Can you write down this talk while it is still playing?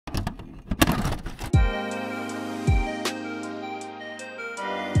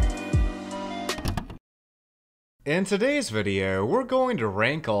In today's video, we're going to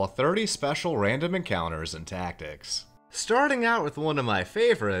rank all 30 special random encounters and tactics. Starting out with one of my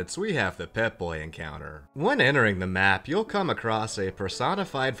favorites, we have the Pipboy encounter. When entering the map, you'll come across a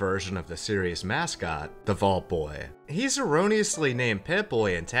personified version of the series mascot, the Vault Boy. He's erroneously named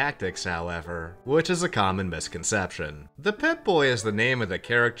Pipboy in Tactics, however, which is a common misconception. The Pipboy is the name of the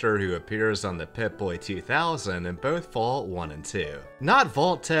character who appears on the Pipboy 2000 in both Vault 1 and 2, not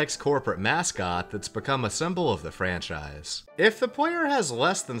Vault-Tech's corporate mascot that's become a symbol of the franchise. If the player has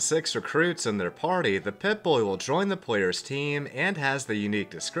less than 6 recruits in their party, the Pipboy will join the player's team and has the unique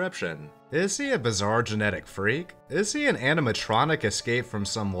description. Is he a bizarre genetic freak? Is he an animatronic escaped from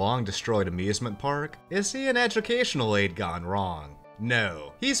some long-destroyed amusement park? Is he an educational aid gone wrong?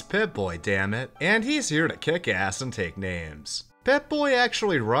 No, he's Pipboy, damn it, and he's here to kick ass and take names. Pipboy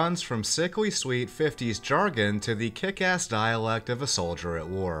actually runs from sickly sweet 50s jargon to the kick-ass dialect of a soldier at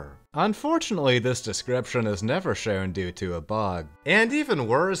war. Unfortunately, this description is never shown due to a bug. And even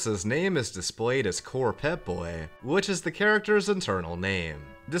worse, his name is displayed as Core Pipboy, which is the character's internal name.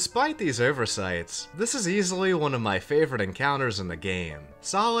 Despite these oversights, this is easily one of my favorite encounters in the game.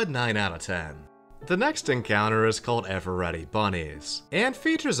 Solid 9 out of 10. The next encounter is called Ever Ready Bunnies, and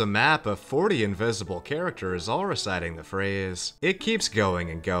features a map of 40 invisible characters all reciting the phrase, "It keeps going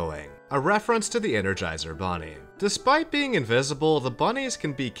and going," a reference to the Energizer Bunny. Despite being invisible, the bunnies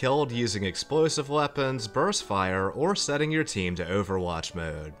can be killed using explosive weapons, burst fire, or setting your team to Overwatch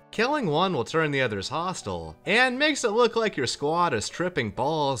mode. Killing one will turn the others hostile, and makes it look like your squad is tripping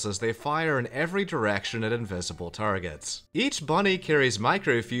balls as they fire in every direction at invisible targets. Each bunny carries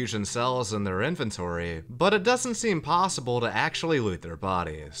microfusion cells in their inventory, but it doesn't seem possible to actually loot their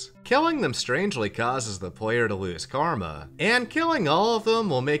bodies. Killing them strangely causes the player to lose karma, and killing all of them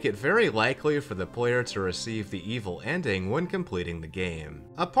will make it very likely for the player to receive the evil ending when completing the game.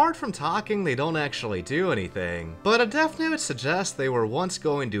 Apart from talking, they don't actually do anything, but a death note suggests they were once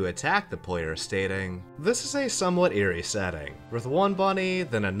going to attack the player, stating, "This is a somewhat eerie setting, with one bunny,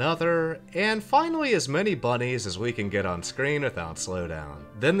 then another, and finally as many bunnies as we can get on screen without slowdown.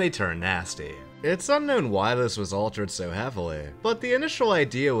 Then they turn nasty." It's unknown why this was altered so heavily, but the initial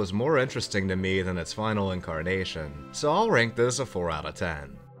idea was more interesting to me than its final incarnation, so I'll rank this a 4 out of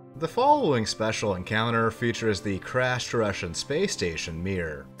 10. The following special encounter features the crashed Russian space station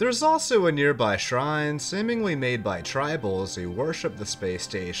Mir. There's also a nearby shrine, seemingly made by tribals who worship the space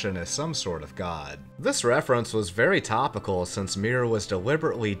station as some sort of god. This reference was very topical since Mir was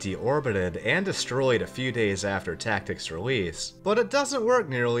deliberately deorbited and destroyed a few days after Tactics' release, but it doesn't work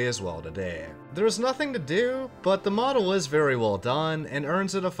nearly as well today. There's nothing to do, but the model is very well done and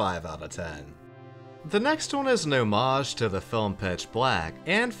earns it a 5 out of 10. The next one is an homage to the film Pitch Black,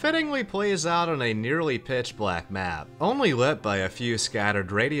 and fittingly plays out on a nearly pitch black map, only lit by a few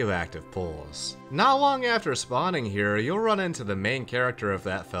scattered radioactive pools. Not long after spawning here, you'll run into the main character of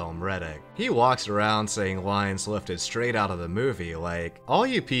that film, Riddick. He walks around saying lines lifted straight out of the movie like, "All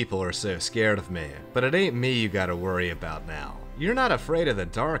you people are so scared of me, but it ain't me you gotta worry about now. You're not afraid of the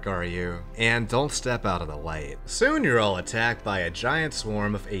dark, are you? And don't step out of the light." Soon you're all attacked by a giant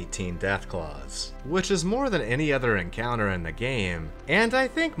swarm of 18 Deathclaws, which is more than any other encounter in the game, and I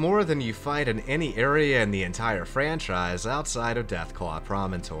think more than you fight in any area in the entire franchise outside of Deathclaw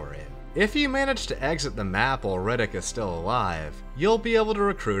Promontory. If you manage to exit the map while Riddick is still alive, you'll be able to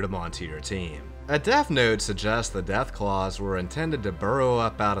recruit him onto your team. A death note suggests the Deathclaws were intended to burrow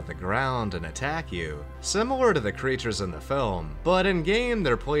up out of the ground and attack you, similar to the creatures in the film, but in-game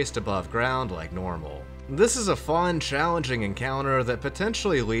they're placed above ground like normal. This is a fun, challenging encounter that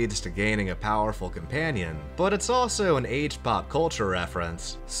potentially leads to gaining a powerful companion, but it's also an aged pop culture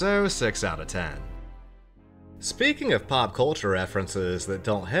reference, so 6 out of 10. Speaking of pop culture references that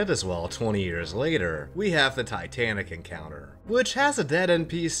don't hit as well 20 years later, we have the Titanic encounter, which has a dead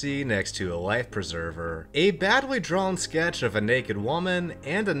NPC next to a life preserver, a badly drawn sketch of a naked woman,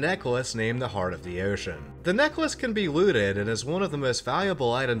 and a necklace named the Heart of the Ocean. The necklace can be looted and is one of the most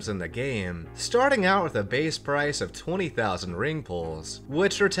valuable items in the game, starting out with a base price of 20,000 ring pulls,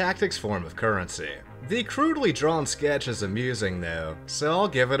 which are Tactics' form of currency. The crudely drawn sketch is amusing though, so I'll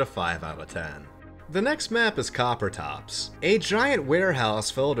give it a 5 out of 10. The next map is Copper Tops, a giant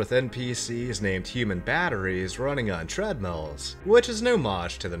warehouse filled with NPCs named human batteries running on treadmills, which is an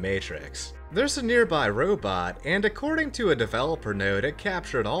homage to the Matrix. There's a nearby robot, and according to a developer note, it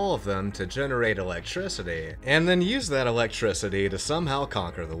captured all of them to generate electricity, and then used that electricity to somehow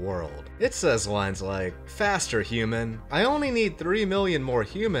conquer the world. It says lines like, "Faster, human. I only need 3 million more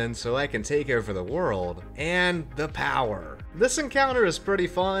humans so I can take over the world. And the power." This encounter is pretty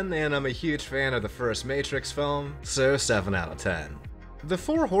fun, and I'm a huge fan of the first Matrix film, so 7 out of 10. The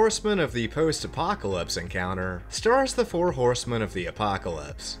 4 Horsemen of the Post-Apocalypse encounter stars the 4 Horsemen of the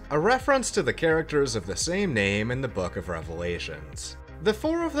Apocalypse, a reference to the characters of the same name in the Book of Revelations. The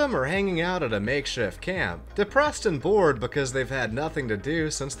 4 of them are hanging out at a makeshift camp, depressed and bored because they've had nothing to do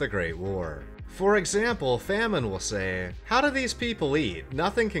since the Great War. For example, Famine will say, "How do these people eat?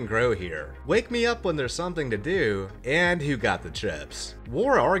 Nothing can grow here. Wake me up when there's something to do," and "Who got the chips?"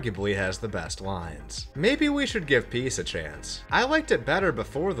 War arguably has the best lines. Maybe we should give peace a chance. I liked it better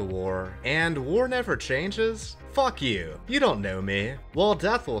before the war, and war never changes? Fuck you. You don't know me. While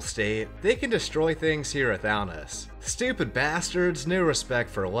Death will state, they can destroy things here without us. Stupid bastards, no respect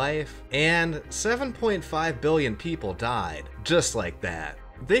for life, and 7.5 billion people died. Just like that.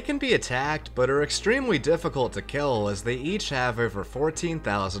 They can be attacked, but are extremely difficult to kill as they each have over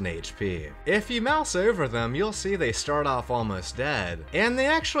 14,000 HP. If you mouse over them, you'll see they start off almost dead, and they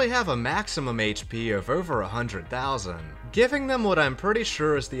actually have a maximum HP of over 100,000, giving them what I'm pretty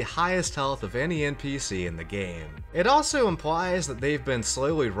sure is the highest health of any NPC in the game. It also implies that they've been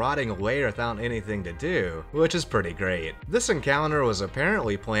slowly rotting away without anything to do, which is pretty great. This encounter was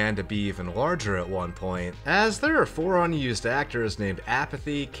apparently planned to be even larger at one point, as there are 4 unused actors named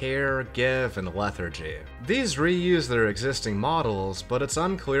Apathy, Care, Give, and Lethargy. These reuse their existing models, but it's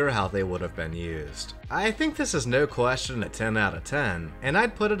unclear how they would have been used. I think this is no question a 10 out of 10, and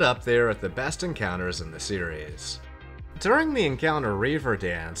I'd put it up there with the best encounters in the series. During the encounter Reaver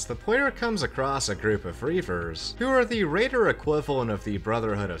Dance, the player comes across a group of Reavers, who are the Raider equivalent of the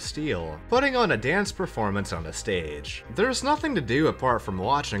Brotherhood of Steel, putting on a dance performance on a stage. There's nothing to do apart from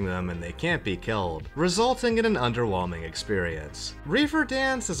watching them and they can't be killed, resulting in an underwhelming experience. Reaver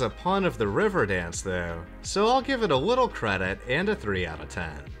Dance is a pun of the River Dance though, so I'll give it a little credit and a 3 out of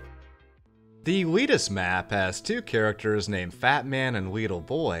 10. The Elitist map has 2 characters named Fat Man and Weedle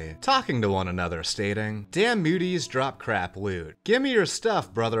Boy talking to one another stating, "Damn Moody's drop crap loot. Gimme your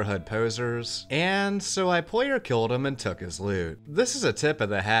stuff, Brotherhood posers." And so I player killed him and took his loot. This is a tip of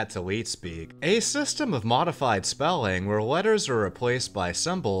the hat to Leet Speak, a system of modified spelling where letters are replaced by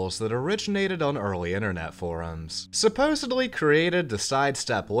symbols that originated on early internet forums, supposedly created to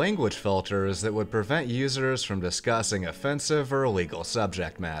sidestep language filters that would prevent users from discussing offensive or illegal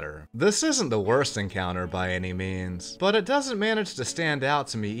subject matter. This isn't the worst encounter by any means, but it doesn't manage to stand out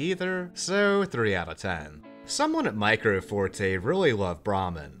to me either, so 3 out of 10. Someone at Microforte really loved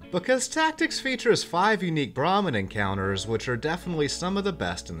Brahmin, because Tactics features 5 unique Brahmin encounters which are definitely some of the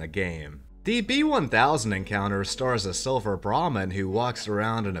best in the game. The B-1000 encounter stars a silver Brahmin who walks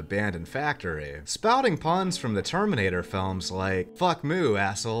around an abandoned factory, spouting puns from the Terminator films like, "Fuck moo,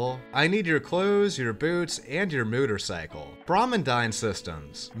 asshole. I need your clothes, your boots, and your motorcycle." Brahmin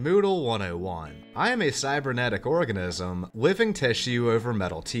Systems, Moodle 101. I am a cybernetic organism, living tissue over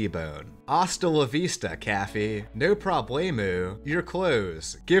metal T-bone. Hasta la vista, Caffey. No problemo. Your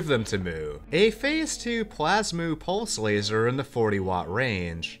clothes. Give them to Moo. A Phase 2 Plasmoo pulse laser in the 40-watt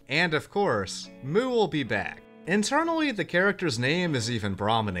range. And of course, Moo will be back. Internally, the character's name is even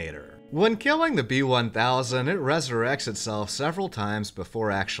Brahminator. When killing the B-1000, it resurrects itself several times before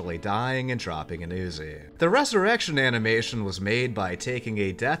actually dying and dropping an Uzi. The resurrection animation was made by taking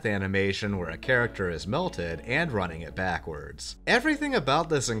a death animation where a character is melted and running it backwards. Everything about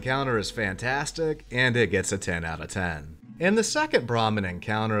this encounter is fantastic, and it gets a 10 out of 10. In the second Brahmin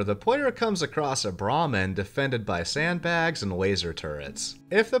encounter, the player comes across a Brahmin defended by sandbags and laser turrets.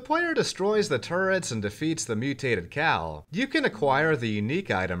 If the player destroys the turrets and defeats the mutated cow, you can acquire the unique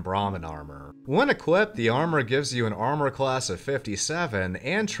item Brahmin Armor. When equipped, the armor gives you an armor class of 57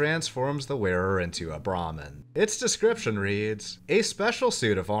 and transforms the wearer into a Brahmin. Its description reads, "A special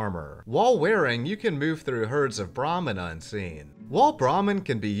suit of armor. While wearing, you can move through herds of Brahmin unseen. While Brahmin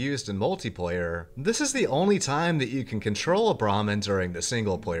can be used in multiplayer, this is the only time that you can control a Brahmin during the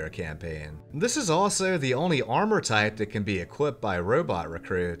single-player campaign. This is also the only armor type that can be equipped by robot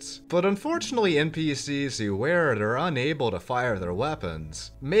recruits, but unfortunately NPCs who wear it are unable to fire their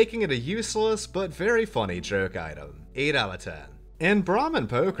weapons, making it a useless but very funny joke item. 8 out of 10. In Brahmin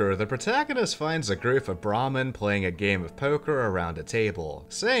Poker, the protagonist finds a group of Brahmin playing a game of poker around a table,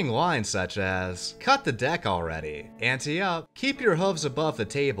 saying lines such as, "Cut the deck already," "Ante up," "Keep your hooves above the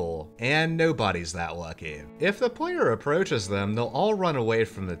table," and "Nobody's that lucky." If the player approaches them, they'll all run away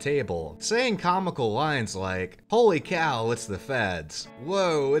from the table, saying comical lines like, "Holy cow, it's the feds,"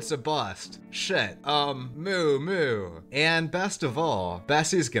 "Whoa, it's a bust," "Shit, moo moo," and best of all,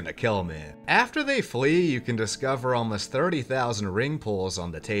 "Bessie's gonna kill me." After they flee, you can discover almost 30,000 ring pulls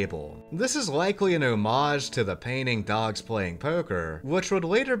on the table. This is likely an homage to the painting Dogs Playing Poker, which would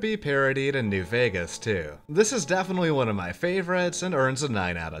later be parodied in New Vegas too. This is definitely one of my favorites and earns a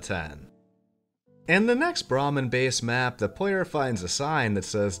 9 out of 10. In the next Brahmin-based map, the player finds a sign that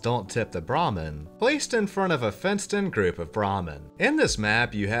says "Don't tip the Brahmin," placed in front of a fenced-in group of Brahmin. In this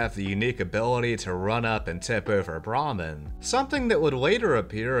map, you have the unique ability to run up and tip over Brahmin, something that would later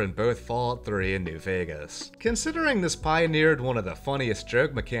appear in both Fallout 3 and New Vegas. Considering this pioneered one of the funniest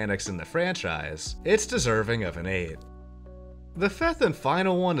joke mechanics in the franchise, it's deserving of an 8. The fifth and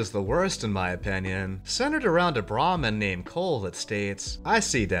final one is the worst in my opinion, centered around a Brahmin named Cole that states, "I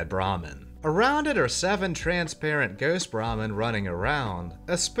see dead Brahmin." Around it are 7 transparent ghost Brahmin running around,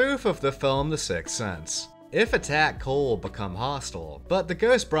 a spoof of the film The Sixth Sense. If attacked, Cole will become hostile, but the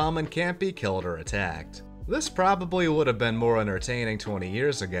ghost Brahmin can't be killed or attacked. This probably would have been more entertaining 20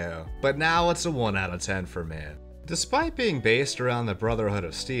 years ago, but now it's a 1 out of 10 for me. Despite being based around the Brotherhood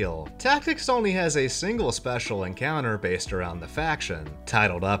of Steel, Tactics only has a single special encounter based around the faction,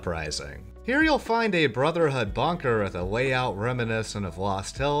 titled Uprising. Here you'll find a Brotherhood bunker with a layout reminiscent of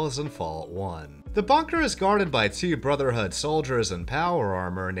Lost Hills and Fallout 1. The bunker is guarded by 2 Brotherhood soldiers in power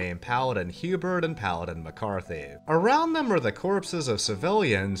armor named Paladin Hubert and Paladin McCarthy. Around them are the corpses of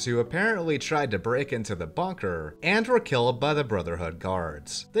civilians who apparently tried to break into the bunker and were killed by the Brotherhood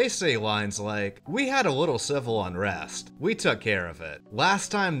guards. They say lines like, "We had a little civil unrest. We took care of it.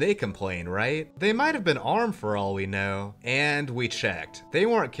 Last time they complained, right? They might have been armed for all we know. And we checked. They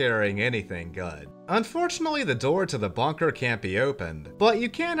weren't carrying anything good." Unfortunately, the door to the bunker can't be opened, but you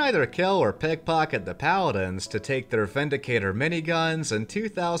can either kill or pickpocket the Paladins to take their Vindicator miniguns and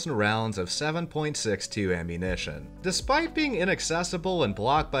 2,000 rounds of 7.62 ammunition. Despite being inaccessible and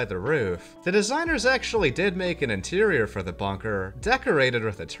blocked by the roof, the designers actually did make an interior for the bunker, decorated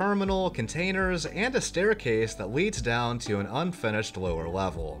with a terminal, containers, and a staircase that leads down to an unfinished lower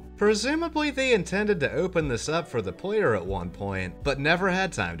level. Presumably they intended to open this up for the player at one point, but never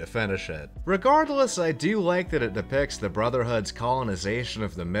had time to finish it. Regardless, I do like that it depicts the Brotherhood's colonization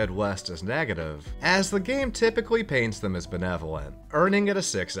of the Midwest as negative, as the game typically paints them as benevolent, earning it a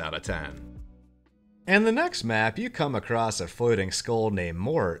 6 out of 10. In the next map, you come across a floating skull named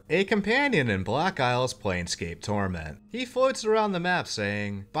Morte, a companion in Black Isle's Planescape Torment. He floats around the map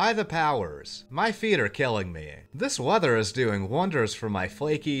saying, "By the powers, my feet are killing me. This weather is doing wonders for my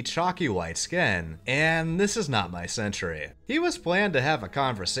flaky, chalky white skin, and this is not my century." He was planned to have a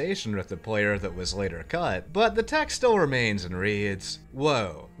conversation with the player that was later cut, but the text still remains and reads,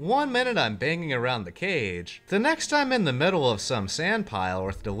 "Whoa, 1 minute I'm banging around the cage, the next I'm in the middle of some sand pile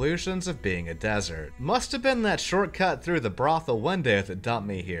with delusions of being a desert. Must have been that shortcut through the brothel window that dumped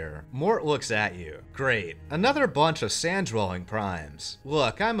me here. Morte looks at you. Great. Another bunch of sand-dwelling primes.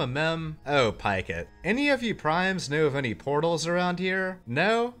 Look, I'm a mem. Oh, pike it. Any of you primes know of any portals around here?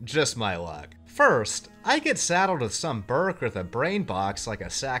 No? Just my luck. First, I get saddled with some Burk with a brain box like a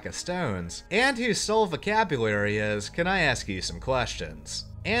sack of stones, and whose sole vocabulary is, can I ask you some questions?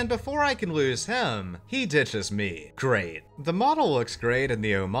 And before I can lose him, he ditches me. Great. The model looks great and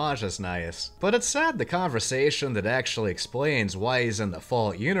the homage is nice, but it's sad the conversation that actually explains why he's in the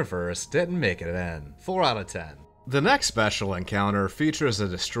Fallout universe didn't make it in. 4 out of 10. The next special encounter features a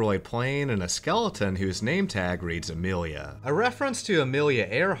destroyed plane and a skeleton whose name tag reads Amelia, a reference to Amelia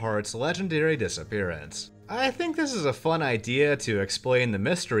Earhart's legendary disappearance. I think this is a fun idea to explain the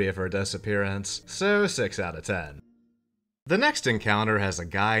mystery of her disappearance, so 6 out of 10. The next encounter has a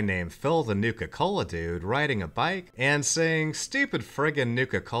guy named Phil the Numa Cola Dude riding a bike and saying, "Stupid friggin'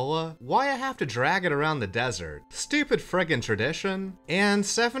 Numa Cola, why I have to drag it around the desert? Stupid friggin' tradition," and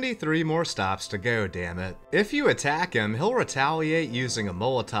 73 more stops to go, damn it. If you attack him, he'll retaliate using a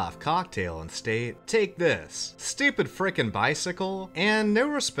Molotov cocktail and state, "Take this, stupid frickin' bicycle," and no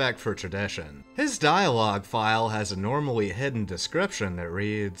respect for tradition. His dialogue file has a normally hidden description that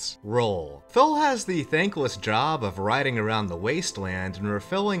reads, "Roll. Phil has the thankless job of riding around the wasteland and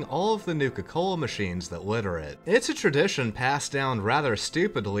refilling all of the Numa Cola machines that litter it. It's a tradition passed down rather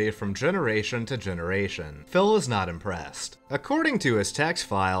stupidly from generation to generation." Phil is not impressed. According to his text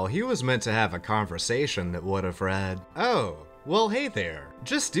file, he was meant to have a conversation that would have read, "Oh, well, hey there.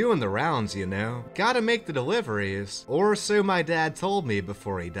 Just doing the rounds, you know. Gotta make the deliveries, or so my dad told me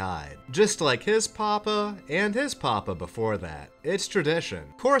before he died. Just like his papa and his papa before that. It's tradition.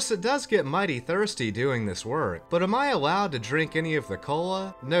 Course it does get mighty thirsty doing this work, but am I allowed to drink any of the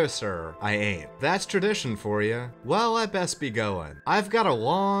cola? No sir, I ain't. That's tradition for you. Well, I best be going. I've got a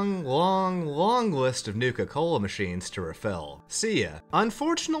long list of Numa Cola machines to refill. See ya."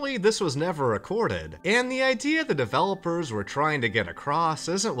 Unfortunately, this was never recorded, and the idea the developers were trying to get across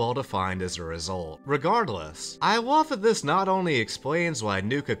isn't well defined as a result. Regardless, I love that this not only explains why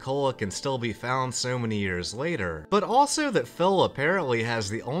Numa Cola can still be found so many years later, but also that Phil apparently has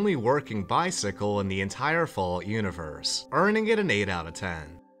the only working bicycle in the entire Fallout universe, earning it an 8 out of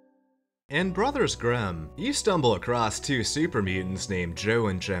 10. In Brothers Grimm, you stumble across two super mutants named Joe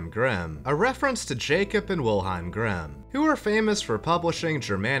and Jem Grimm, a reference to Jacob and Wilhelm Grimm, who are famous for publishing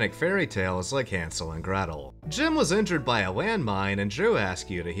Germanic fairy tales like Hansel and Gretel. Jem was injured by a landmine and Joe asked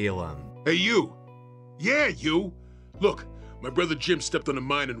you to heal him. Hey, you! Yeah, you! Look, my brother Jim stepped on a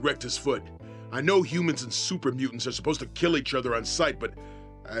mine and wrecked his foot. I know humans and super mutants are supposed to kill each other on sight, but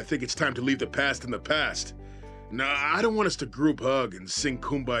I think it's time to leave the past in the past. Now, I don't want us to group hug and sing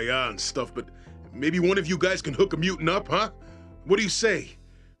Kumbaya and stuff, but maybe one of you guys can hook a mutant up, huh? What do you say?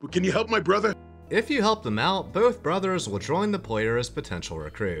 Can you help my brother? If you help them out, both brothers will join the player as potential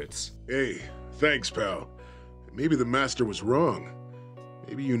recruits. Hey, thanks, pal. Maybe the master was wrong.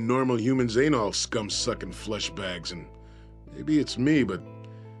 Maybe you normal humans ain't all scum-sucking flesh bags, and maybe it's me, but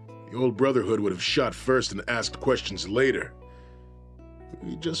the old Brotherhood would have shot first and asked questions later.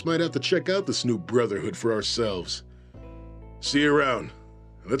 We just might have to check out this new Brotherhood for ourselves. See you around.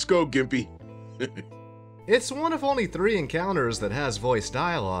 Let's go, Gimpy. It's one of only 3 encounters that has voice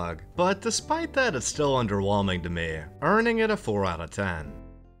dialogue, but despite that it's still underwhelming to me, earning it a 4 out of 10.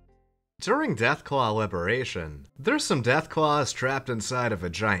 During Deathclaw Liberation, there's some Deathclaws trapped inside of a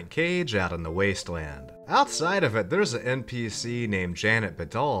giant cage out in the wasteland. Outside of it, there's an NPC named Janet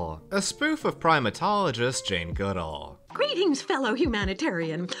Badal, a spoof of primatologist Jane Goodall. Greetings, fellow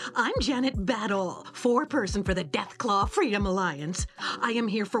humanitarian. I'm Janet Badal, foreperson for the Deathclaw Freedom Alliance. I am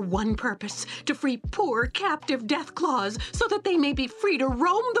here for one purpose, to free poor captive Deathclaws so that they may be free to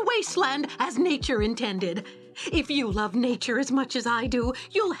roam the wasteland as nature intended. If you love nature as much as I do,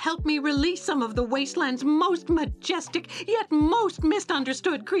 you'll help me release some of the wasteland's most majestic yet most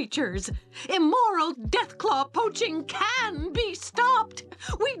misunderstood creatures. Immoral Deathclaw poaching can be stopped.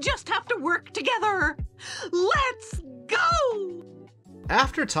 We just have to work together. Let's go!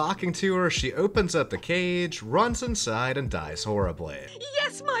 After talking to her, she opens up the cage, runs inside, and dies horribly.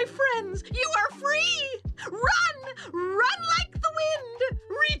 Yes, my friends, you are free! Run! Run like the wind!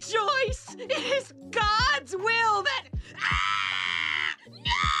 Rejoice! It is God's will that... Ah!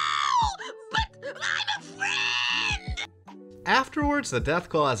 No! But I'm a friend! Afterwards, the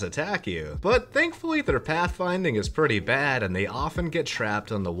Deathclaws attack you, but thankfully their pathfinding is pretty bad and they often get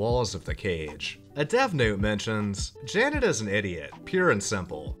trapped on the walls of the cage. A dev note mentions, Janet is an idiot, pure and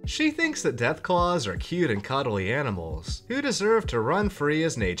simple. She thinks that Deathclaws are cute and cuddly animals, who deserve to run free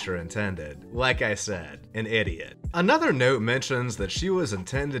as nature intended. Like I said, an idiot. Another note mentions that she was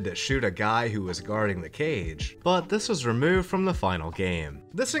intended to shoot a guy who was guarding the cage, but this was removed from the final game.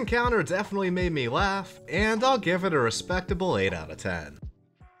 This encounter definitely made me laugh, and I'll give it a respectable 8 out of 10.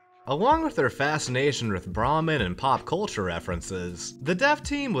 Along with their fascination with Brahmin and pop culture references, the dev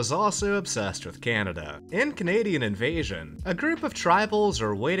team was also obsessed with Canada. In Canadian Invasion, a group of tribals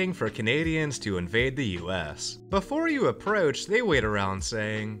are waiting for Canadians to invade the US. Before you approach, they wait around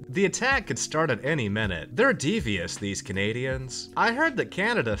saying, "The attack could start at any minute. They're devious, these Canadians. I heard that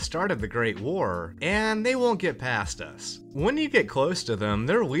Canada started the Great War, and they won't get past us." When you get close to them,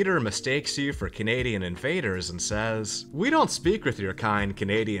 their leader mistakes you for Canadian invaders and says, "We don't speak with your kind,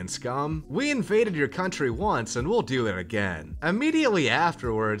 Canadian scum. We invaded your country once and we'll do it again." Immediately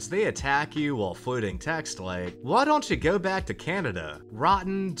afterwards, they attack you while floating text like, "Why don't you go back to Canada?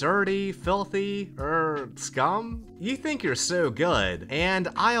 Rotten, dirty, filthy, scum? You think you're so good, and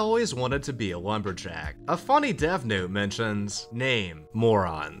I always wanted to be a lumberjack." A funny dev note mentions, name,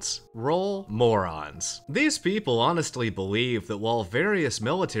 morons. Role, morons. These people honestly believe that while various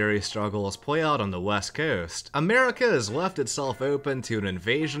military struggles play out on the West Coast, America has left itself open to an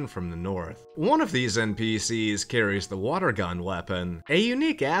invasion from the North. One of these NPCs carries the water gun weapon, a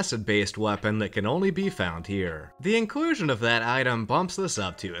unique acid-based weapon that can only be found here. The inclusion of that item bumps this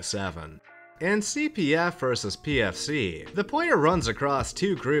up to a 7. In CPF versus PFC, the player runs across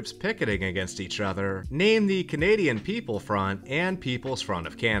 2 groups picketing against each other, named the Canadian People Front and People's Front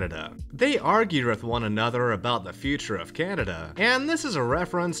of Canada. They argue with one another about the future of Canada, and this is a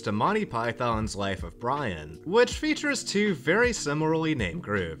reference to Monty Python's Life of Brian, which features 2 very similarly named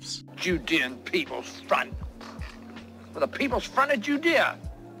groups. Judean People's Front. For the People's Front of Judea.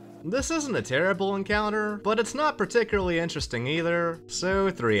 This isn't a terrible encounter, but it's not particularly interesting either,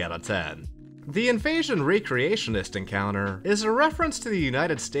 so 3 out of 10. The Invasion Recreationist encounter is a reference to the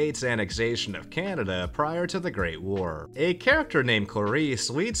United States annexation of Canada prior to the Great War. A character named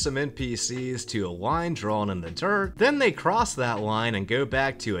Clarice leads some NPCs to a line drawn in the dirt, then they cross that line and go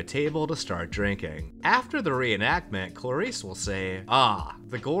back to a table to start drinking. After the reenactment, Clarice will say, "Ah,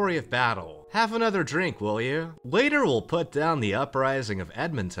 the glory of battle. Have another drink, will you?" Later we'll put down the Uprising of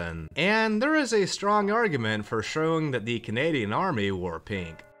Edmonton, and there is a strong argument for showing that the Canadian Army wore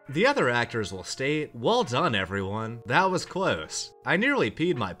pink. The other actors will state, "Well done everyone, that was close. I nearly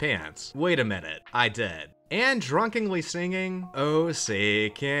peed my pants. Wait a minute, I did." And drunkenly singing, "Oh say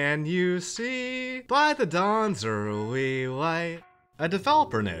can you see, by the dawn's early light." A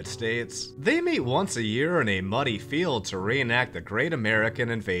developer note states, "They meet once a year in a muddy field to reenact the Great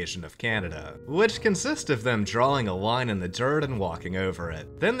American Invasion of Canada, which consists of them drawing a line in the dirt and walking over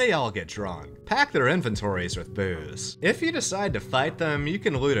it. Then they all get drunk, pack their inventories with booze. If you decide to fight them, you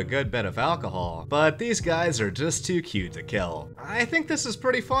can loot a good bit of alcohol, but these guys are just too cute to kill. I think this is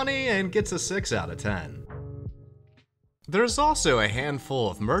pretty funny and gets a 6 out of 10. There's also a handful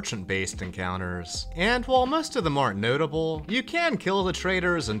of merchant-based encounters, and while most of them aren't notable, you can kill the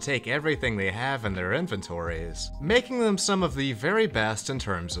traders and take everything they have in their inventories, making them some of the very best in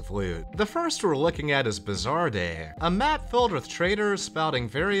terms of loot. The first we're looking at is Bazaar Day, a map filled with traders spouting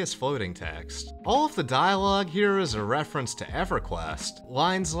various floating text. All of the dialogue here is a reference to EverQuest,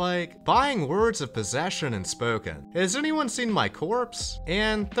 lines like, "Buying words of possession and spoken. Has anyone seen my corpse?"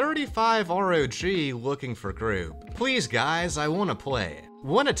 And 35 ROG looking for group. "Please guys, I wanna play."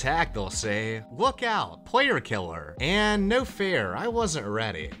 One attack they'll say, "Look out, player killer," and "No fair, I wasn't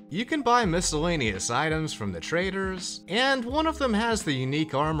ready." You can buy miscellaneous items from the traders, and one of them has the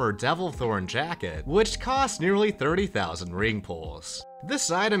unique armor Devilthorn jacket, which costs nearly 30,000 ring pulls.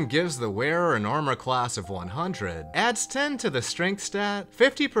 This item gives the wearer an armor class of 100, adds 10 to the strength stat,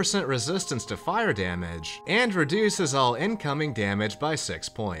 50% resistance to fire damage, and reduces all incoming damage by 6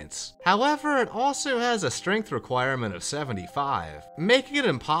 points. However, it also has a strength requirement of 75, making it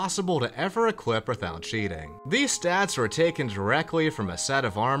impossible to ever equip without cheating. These stats were taken directly from a set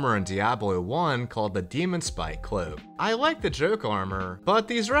of armor in Diablo 1 called the Demon Spike Cloak. I like the joke armor, but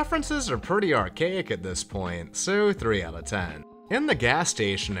these references are pretty archaic at this point, so 3 out of 10. In the gas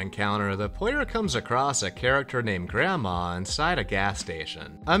station encounter, the player comes across a character named Grandma inside a gas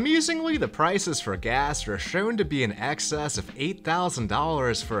station. Amusingly, the prices for gas are shown to be in excess of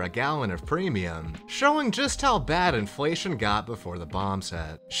 $8,000 for a gallon of premium, showing just how bad inflation got before the bombs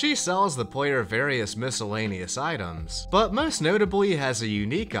hit. She sells the player various miscellaneous items, but most notably has a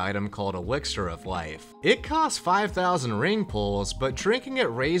unique item called Elixir of Life. It costs 5,000 ring pulls, but drinking it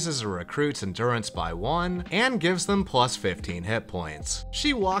raises a recruit's endurance by 1 and gives them plus 15 hit points.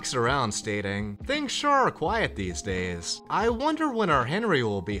 She walks around stating, "Things sure are quiet these days. I wonder when our Henry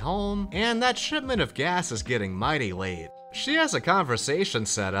will be home, and that shipment of gas is getting mighty late." She has a conversation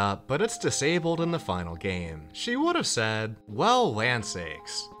set up, but it's disabled in the final game. She would have said, "Well, land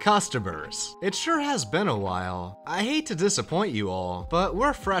sakes. Customers, it sure has been a while. I hate to disappoint you all, but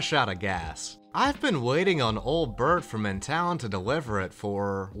we're fresh out of gas. I've been waiting on old Bert from in town to deliver it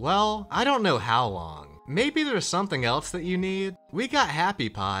for, well, I don't know how long. Maybe there's something else that you need? We got happy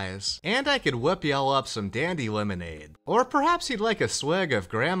pies, and I could whip y'all up some dandy lemonade. Or perhaps you'd like a swig of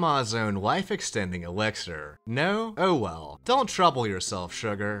Grandma's own life-extending elixir. No? Oh well. Don't trouble yourself,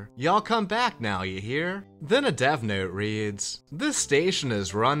 sugar. Y'all come back now, you hear?" Then a dev note reads, "This station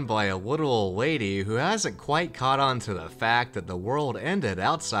is run by a little old lady who hasn't quite caught on to the fact that the world ended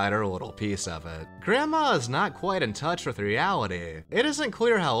outside her little piece of it. Grandma is not quite in touch with reality. It isn't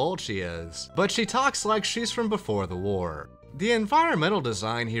clear how old she is, but she talks like she's from before the war." The environmental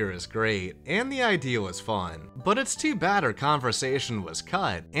design here is great, and the idea was fun, but it's too bad her conversation was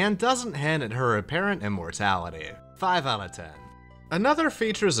cut and doesn't hint at her apparent immortality. 5 out of 10. Another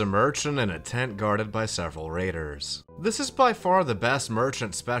features a merchant in a tent guarded by several raiders. This is by far the best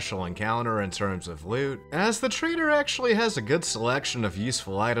merchant special encounter in terms of loot, as the trader actually has a good selection of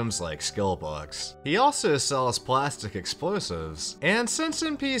useful items like skill books. He also sells plastic explosives, and since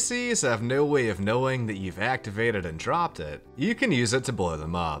NPCs have no way of knowing that you've activated and dropped it, you can use it to blow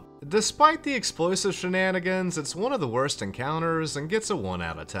them up. Despite the explosive shenanigans, it's one of the worst encounters and gets a 1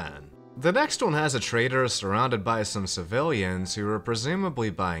 out of 10. The next one has a trader surrounded by some civilians who are presumably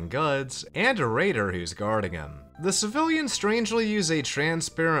buying goods, and a raider who's guarding him. The civilians strangely use a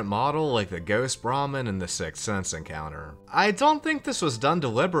transparent model like the Ghost Brahmin in the Sixth Sense encounter. I don't think this was done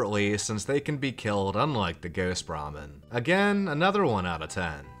deliberately since they can be killed unlike the Ghost Brahmin. Again, another 1 out of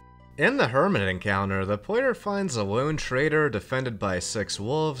 10. In the Hermit encounter, the player finds a lone trader defended by 6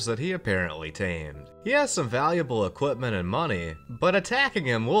 wolves that he apparently tamed. He has some valuable equipment and money, but attacking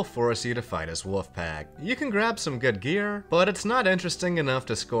him will force you to fight his wolf pack. You can grab some good gear, but it's not interesting enough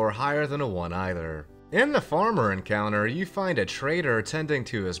to score higher than a 1 either. In the Farmer encounter, you find a trader tending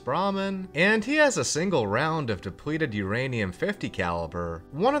to his Brahmin, and he has a single round of depleted uranium 50 caliber,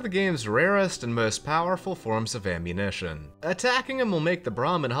 one of the game's rarest and most powerful forms of ammunition. Attacking him will make the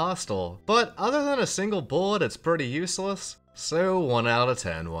Brahmin hostile, but other than a single bullet, it's pretty useless, so 1 out of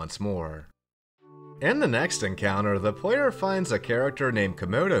 10 once more. In the next encounter, the player finds a character named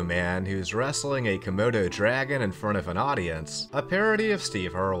Komodoman who's wrestling a Komodo dragon in front of an audience, a parody of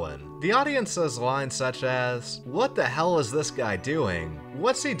Steve Irwin. The audience says lines such as, "What the hell is this guy doing?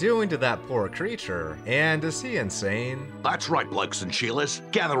 What's he doing to that poor creature? And is he insane?" That's right, blokes and Sheilas,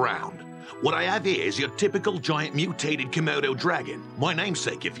 gather round. What I have here is your typical giant mutated Komodo dragon, my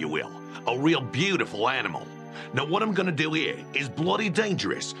namesake if you will, a real beautiful animal. Now what I'm gonna do here is bloody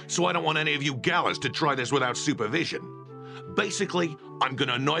dangerous, so I don't want any of you gallas to try this without supervision. Basically, I'm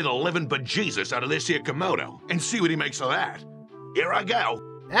gonna annoy the living bejesus out of this here Komodo, and see what he makes of that. Here I go.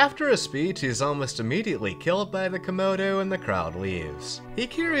 After his speech, he's almost immediately killed by the Komodo and the crowd leaves. He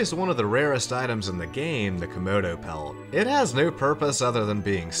carries one of the rarest items in the game, the Komodo pelt. It has no purpose other than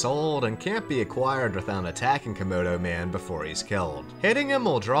being sold and can't be acquired without attacking Komodoman before he's killed. Hitting him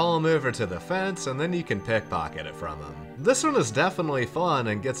will draw him over to the fence and then you can pickpocket it from him. This one is definitely fun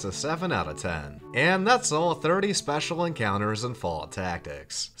and gets a 7 out of 10. And that's all 30 special encounters in Fallout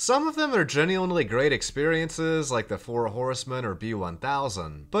Tactics. Some of them are genuinely great experiences like the 4 Horsemen or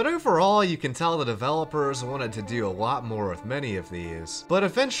B-1000, but overall you can tell the developers wanted to do a lot more with many of these, but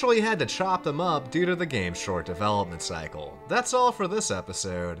eventually had to chop them up due to the game's short development cycle. That's all for this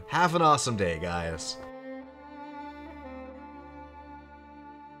episode. Have an awesome day, guys.